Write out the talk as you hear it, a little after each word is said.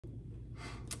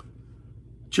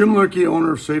Jim Lurkey,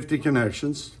 owner of Safety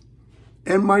Connections.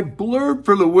 And my blurb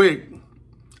for the week,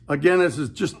 again, this is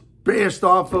just based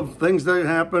off of things that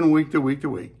happen week to week to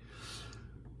week,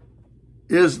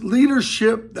 is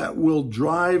leadership that will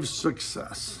drive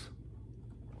success.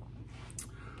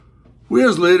 We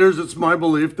as leaders, it's my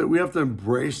belief that we have to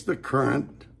embrace the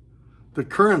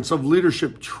currents of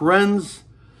leadership trends,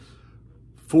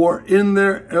 for in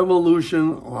their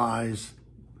evolution lies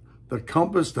the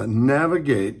compass to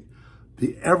navigate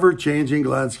the ever-changing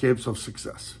landscapes of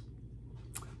success.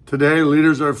 Today,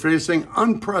 leaders are facing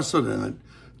unprecedented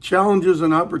challenges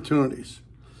and opportunities,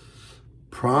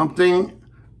 prompting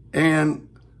and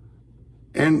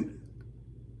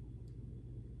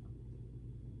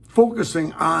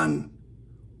focusing on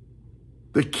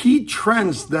the key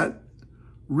trends that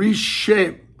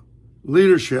reshape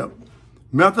leadership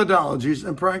methodologies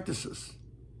and practices.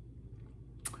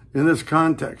 In this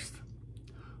context,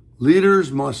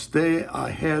 leaders must stay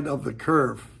ahead of the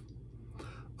curve,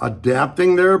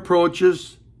 adapting their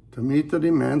approaches to meet the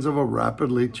demands of a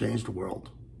rapidly changed world.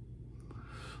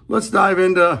 Let's dive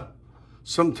into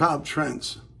some top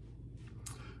trends,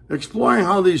 exploring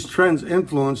how these trends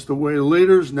influence the way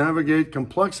leaders navigate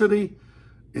complexity,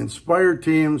 inspire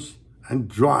teams, and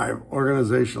drive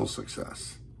organizational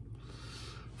success.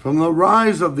 From the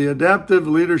rise of the adaptive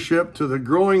leadership to the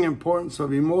growing importance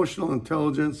of emotional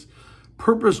intelligence,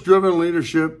 purpose-driven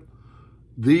leadership,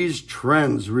 these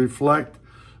trends reflect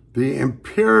the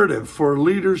imperative for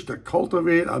leaders to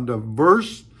cultivate a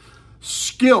diverse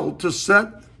skill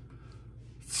set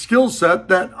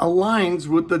that aligns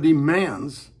with the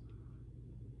demands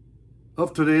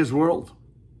of today's world.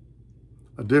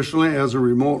 Additionally, as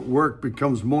remote work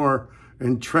becomes more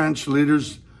entrenched,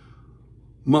 leaders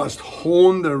must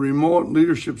hone their remote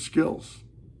leadership skills,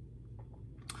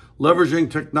 leveraging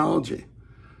technology,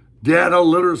 data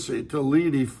literacy to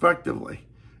lead effectively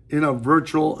in a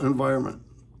virtual environment.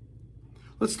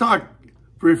 Let's talk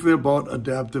briefly about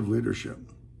adaptive leadership.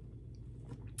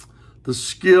 The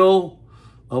skill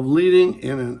of leading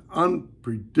in an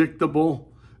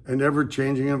unpredictable and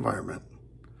ever-changing environment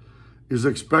is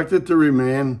expected to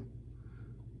remain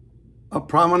a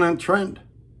prominent trend.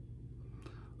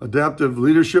 Adaptive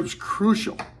leadership is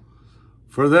crucial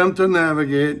for them to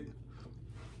navigate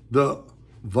the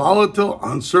volatile,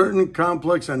 uncertain,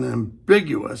 complex, and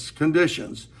ambiguous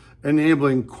conditions,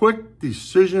 enabling quick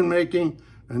decision-making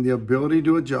and the ability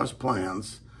to adjust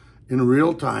plans in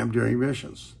real time during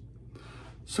missions.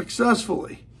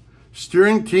 Successfully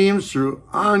steering teams through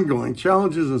ongoing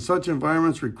challenges in such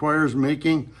environments requires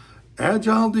making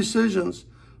agile decisions,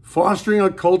 fostering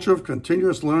a culture of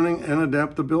continuous learning and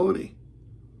adaptability.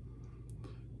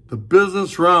 The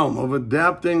business realm of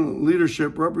adapting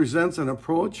leadership represents an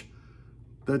approach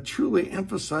that truly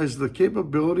emphasizes the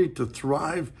capability to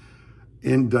thrive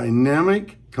in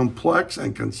dynamic, complex,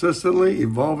 and consistently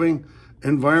evolving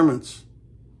environments.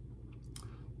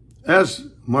 As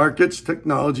markets,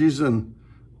 technologies, and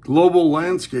global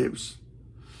landscapes,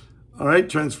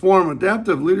 transform,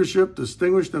 adaptive leadership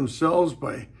distinguish themselves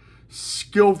by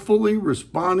skillfully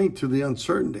responding to the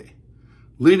uncertainty,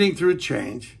 leading through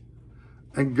change,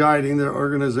 and guiding their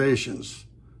organizations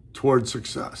toward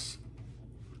success.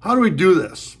 How do we do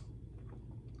this?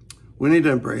 We need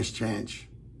to embrace change.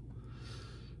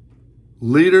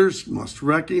 Leaders must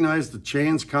recognize the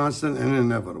change constant and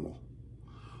inevitable.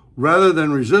 Rather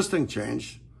than resisting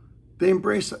change, they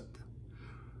embrace it,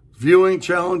 viewing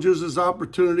challenges as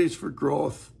opportunities for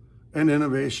growth and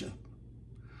innovation.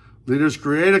 Leaders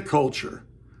create a culture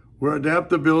where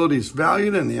adaptability is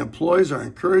valued and the employees are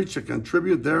encouraged to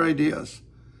contribute their ideas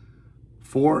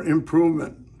for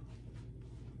improvement.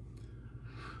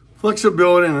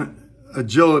 Flexibility and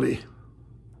agility.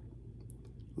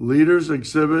 Leaders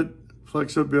exhibit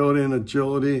flexibility and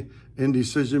agility in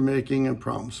decision-making and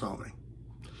problem-solving.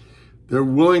 They're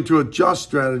willing to adjust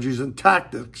strategies and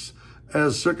tactics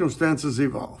as circumstances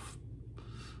evolve.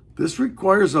 This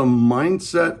requires a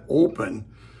mindset open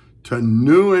to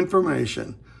new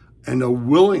information and a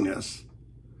willingness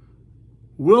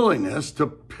to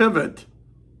pivot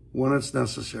when it's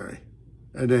necessary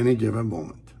at any given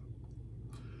moment.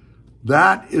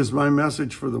 That is my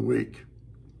message for the week.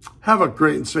 Have a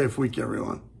great and safe week,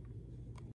 everyone.